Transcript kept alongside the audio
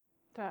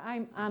So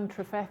I'm Anne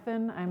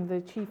Trefethen. I'm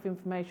the Chief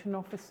Information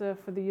Officer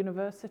for the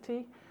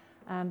university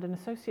and an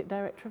Associate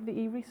Director of the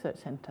E-Research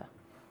Centre.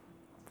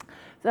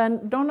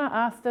 Then Donna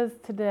asked us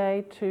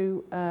today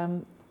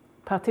to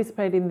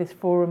participate in this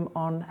forum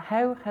on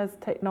how has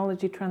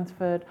technology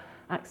transferred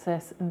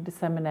access and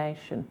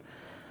dissemination.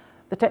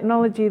 The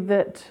technology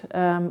that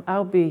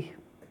I'll be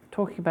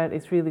talking about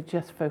is really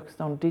just focused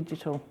on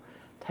digital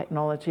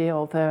technology,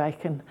 although I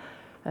can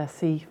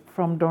see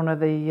from Donna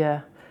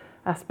the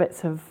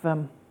aspects of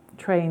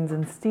trains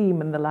and steam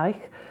and the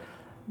like.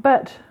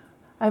 But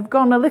I've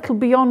gone a little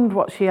beyond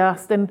what she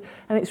asked, and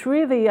it's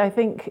really, I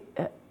think,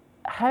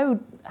 how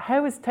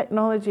has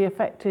technology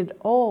affected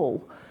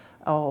all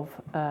of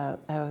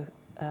our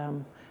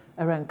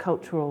around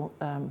cultural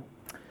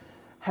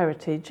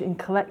heritage in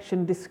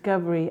collection,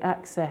 discovery,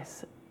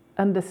 access,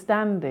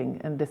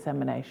 understanding and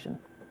dissemination.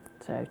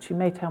 So she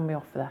may tell me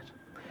off for that.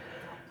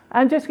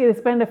 I'm just going to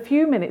spend a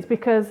few minutes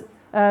because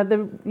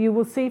you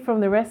will see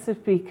from the rest of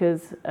the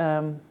speakers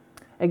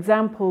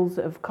examples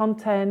of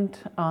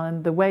content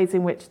and the ways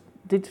in which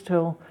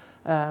digital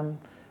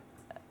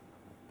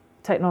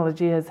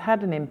technology has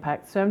had an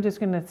impact. So I'm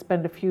just going to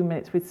spend a few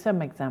minutes with some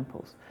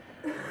examples.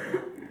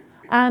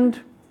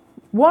 And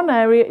one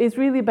area is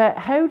really about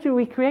how do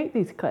we create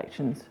these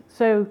collections.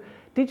 So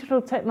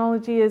digital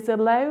technology has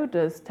allowed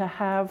us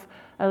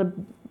to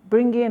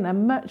bring in a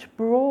much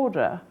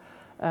broader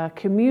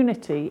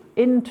community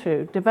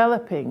into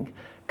developing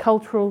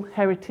cultural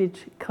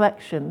heritage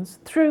collections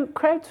through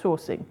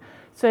crowdsourcing.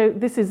 So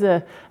this is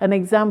an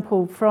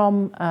example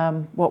from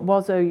what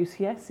was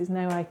OUCS, is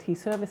now IT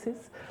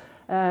Services,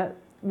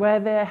 where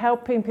they're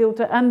helping people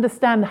to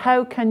understand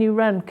how can you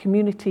run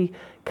community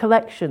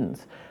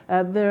collections.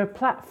 There are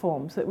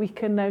platforms that we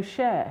can now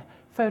share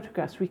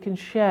photographs, we can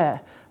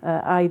share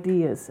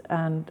ideas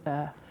and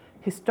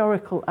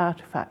historical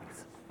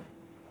artifacts.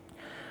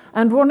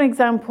 And one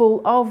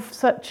example of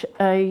such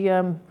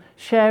a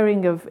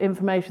sharing of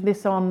information,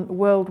 this on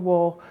World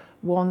War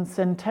I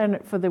centenary,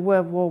 for the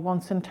World War I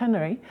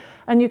centenary,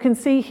 and you can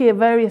see here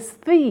various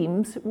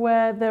themes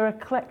where there are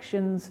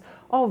collections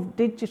of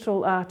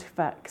digital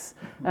artifacts,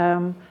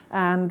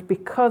 and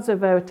because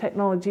of our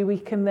technology we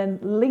can then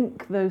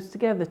link those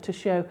together to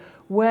show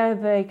where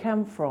they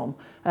come from,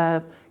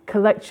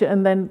 collection,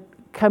 and then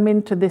come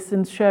into this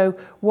and show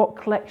what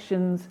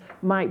collections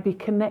might be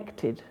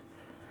connected.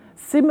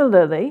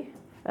 Similarly,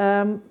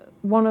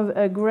 one of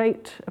a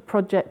great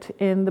project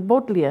in the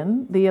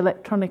Bodleian, the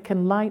Electronic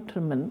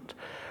Enlightenment,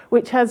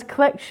 which has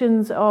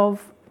collections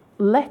of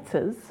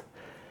letters,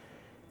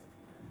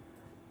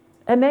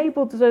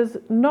 enables us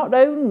not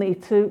only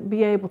to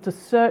be able to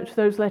search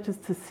those letters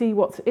to see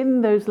what's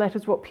in those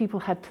letters, what people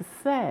had to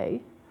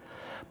say,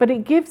 but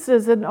it gives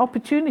us an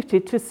opportunity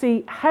to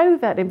see how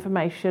that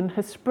information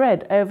has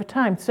spread over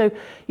time. So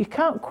you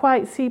can't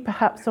quite see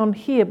perhaps on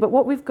here, but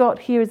what we've got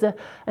here is a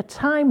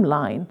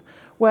timeline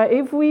where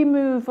if we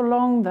move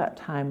along that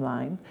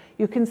timeline,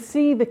 you can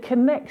see the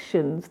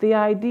connections, the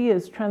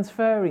ideas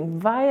transferring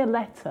via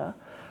letter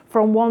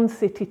from one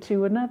city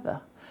to another.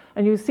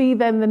 And you see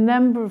then the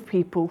number of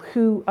people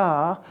who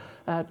are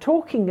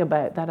talking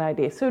about that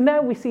idea. So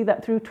now we see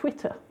that through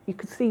Twitter. You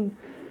could see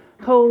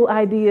whole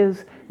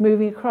ideas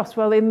moving across.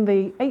 Well, in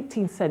the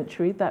 18th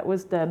century, that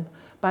was done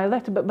by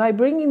letter. But by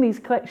bringing these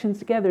collections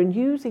together and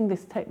using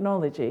this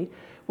technology,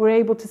 we're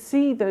able to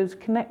see those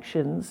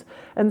connections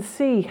and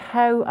see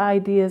how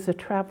ideas are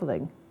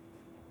travelling.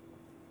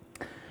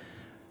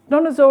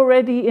 Donna's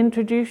already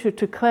introduced you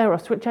to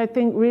Kleros, which I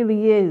think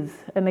really is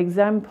an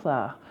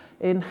exemplar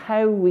in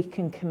how we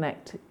can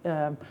connect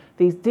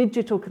these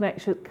digital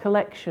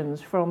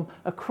collections from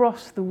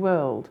across the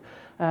world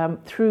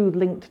through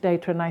linked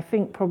data, and I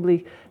think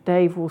probably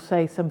Dave will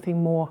say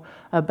something more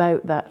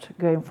about that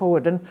going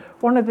forward. And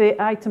one of the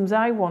items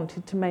I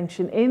wanted to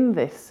mention in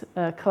this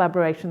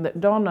collaboration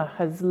that Donna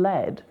has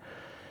led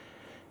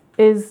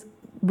is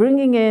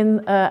bringing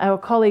in our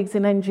colleagues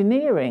in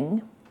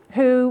engineering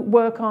who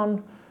work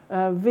on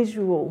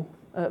vision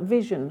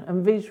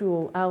and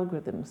visual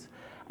algorithms,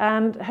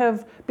 and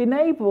have been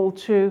able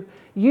to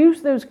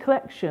use those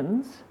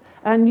collections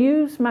and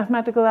use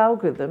mathematical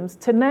algorithms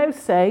to now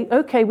say,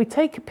 okay, we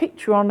take a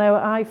picture on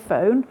our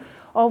iPhone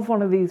of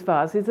one of these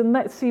vases and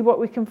let's see what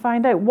we can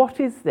find out. What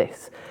is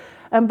this?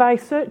 And by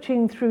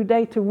searching through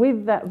data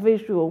with that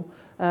visual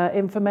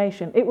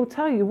information, it will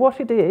tell you what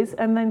it is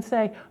and then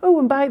say, oh,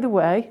 and by the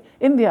way,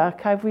 in the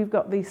archive, we've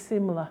got these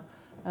similar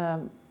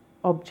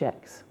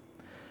objects.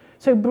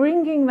 So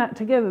bringing that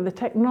together, the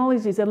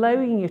technology is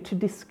allowing you to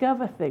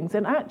discover things.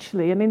 And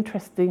actually, an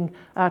interesting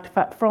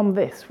artifact from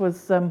this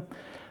was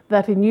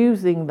that in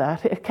using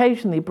that, it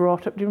occasionally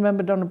brought up, do you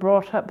remember Donna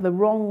brought up the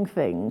wrong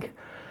thing?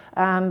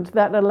 And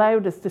that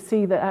allowed us to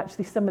see that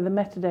actually some of the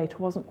metadata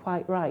wasn't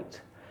quite right.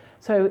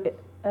 So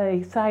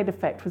a side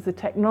effect was the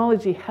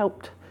technology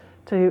helped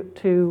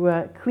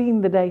to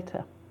clean the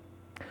data.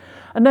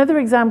 Another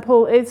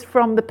example is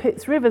from the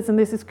Pitts Rivers, and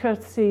this is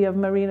courtesy of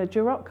Marina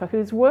Jarotka,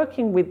 who's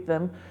working with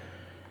them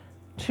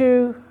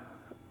to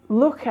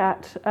look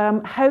at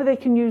how they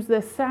can use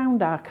their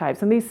sound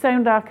archives. And these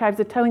sound archives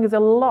are telling us a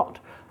lot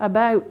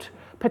about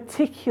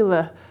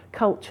particular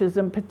cultures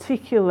and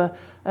particular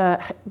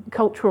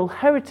cultural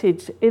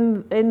heritage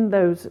in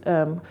those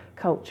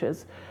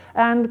cultures,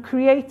 and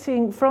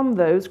creating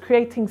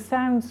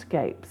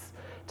soundscapes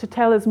to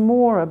tell us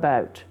more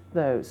about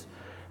those.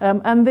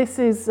 And this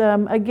is,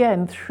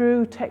 again,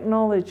 through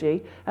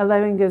technology,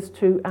 allowing us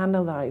to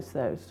analyse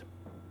those.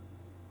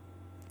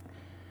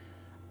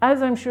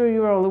 As I'm sure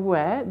you're all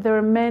aware, there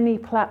are many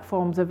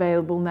platforms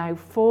available now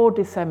for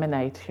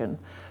dissemination,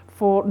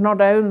 for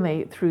not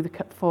only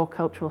for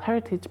cultural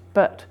heritage,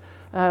 but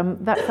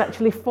that's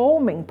actually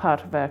forming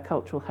part of our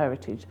cultural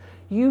heritage.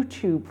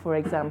 YouTube, for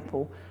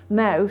example,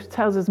 now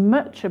tells us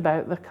much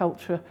about the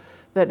culture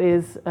that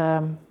is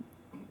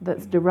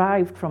that's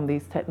derived from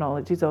these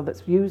technologies or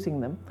that's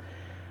using them.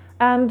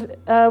 And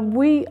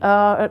we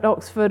are at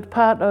Oxford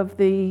part of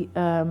the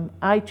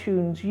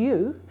iTunes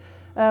U,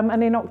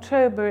 and in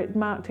October it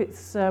marked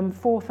its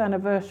 4th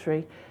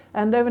anniversary,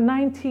 and over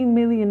 19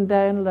 million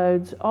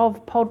downloads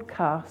of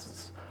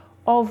podcasts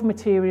of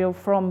material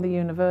from the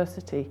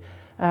university.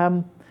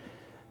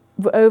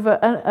 Over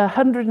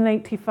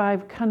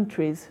 185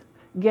 countries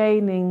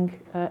gaining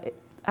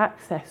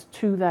access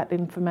to that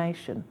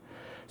information.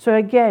 So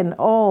again,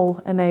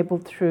 all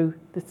enabled through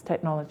this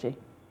technology.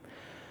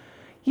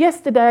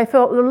 Yesterday I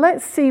thought, well,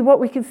 let's see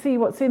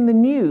what's in the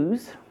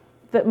news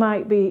that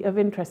might be of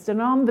interest.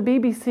 And on the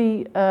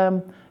BBC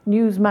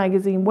News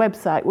Magazine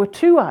website were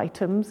 2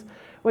 items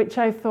which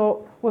I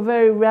thought were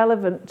very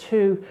relevant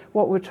to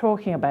what we're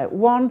talking about.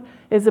 One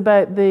is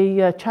about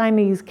the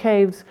Chinese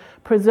caves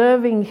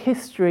preserving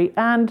history,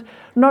 and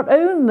not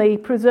only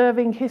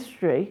preserving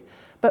history,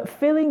 but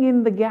filling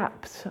in the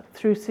gaps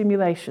through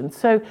simulation.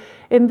 So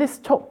in this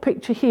top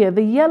picture here,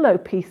 the yellow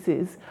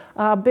pieces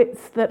are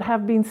bits that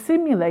have been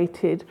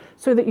simulated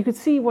so that you could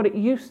see what it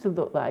used to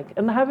look like.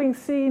 And having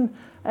seen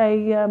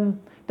a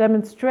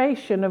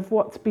demonstration of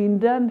what's been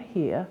done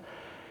here,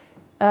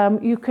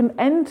 you can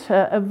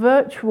enter a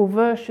virtual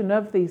version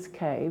of these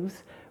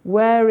caves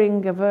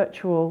wearing a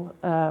virtual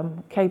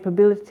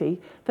capability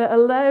that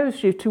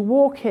allows you to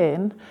walk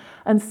in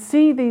and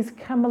see these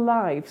come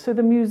alive. So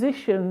the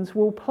musicians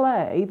will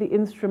play the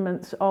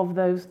instruments of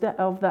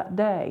that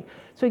day.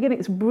 So again,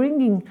 it's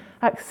bringing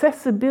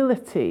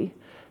accessibility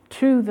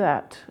to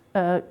that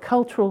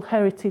cultural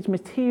heritage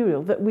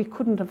material that we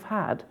couldn't have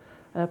had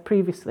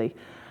previously.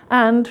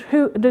 And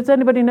does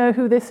anybody know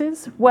who this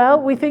is? Well,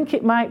 we think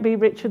it might be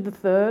Richard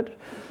III.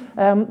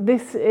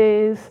 This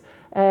is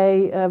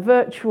a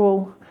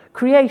virtual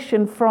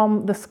creation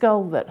from the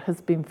skull that has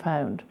been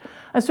found.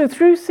 And so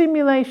through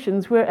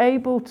simulations, we're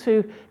able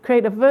to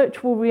create a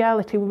virtual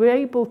reality. We're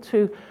able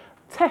to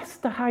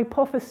test the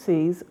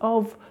hypotheses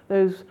of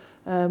those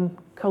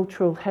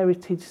cultural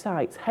heritage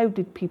sites. How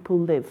did people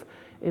live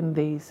in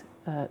these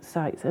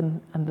sites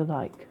and the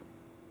like?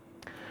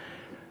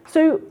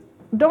 So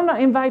Donna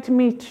invited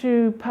me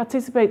to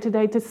participate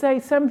today to say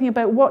something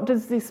about what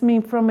does this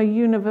mean from a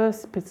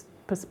university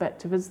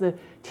perspective. As the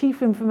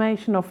Chief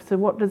Information Officer,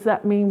 what does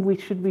that mean we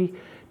should be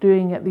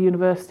doing at the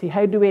university?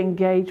 How do we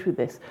engage with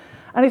this?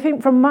 And I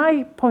think from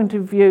my point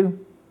of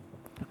view,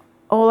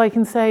 all I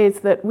can say is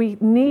that we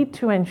need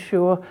to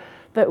ensure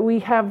that we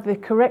have the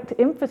correct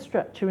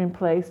infrastructure in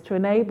place to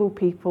enable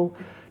people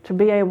to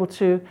be able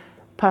to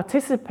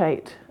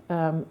participate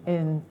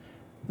in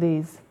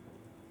these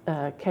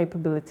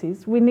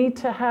capabilities. We need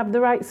to have the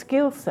right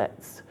skill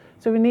sets.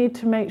 So we need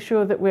to make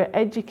sure that we're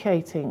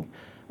educating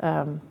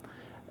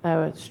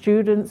our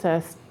students,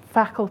 our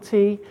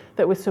faculty,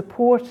 that we're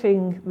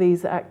supporting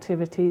these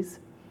activities.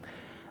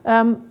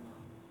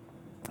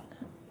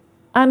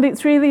 And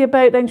it's really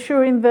about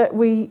ensuring that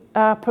we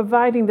are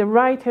providing the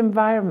right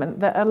environment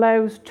that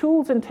allows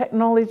tools and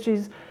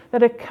technologies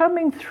that are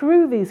coming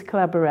through these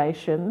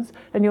collaborations,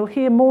 and you'll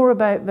hear more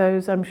about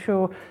those, I'm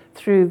sure,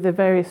 through the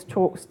various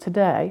talks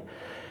today,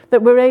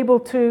 that we're able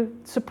to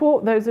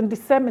support those and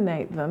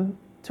disseminate them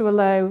to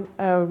allow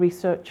our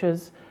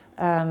researchers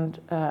and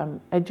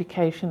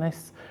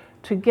educationists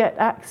to get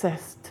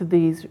access to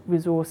these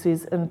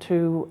resources and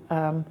to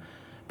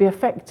be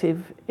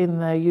effective in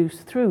their use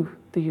through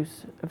the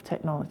use of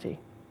technology.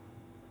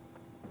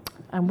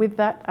 And with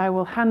that, I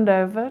will hand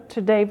over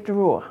to Dave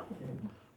DeRoer.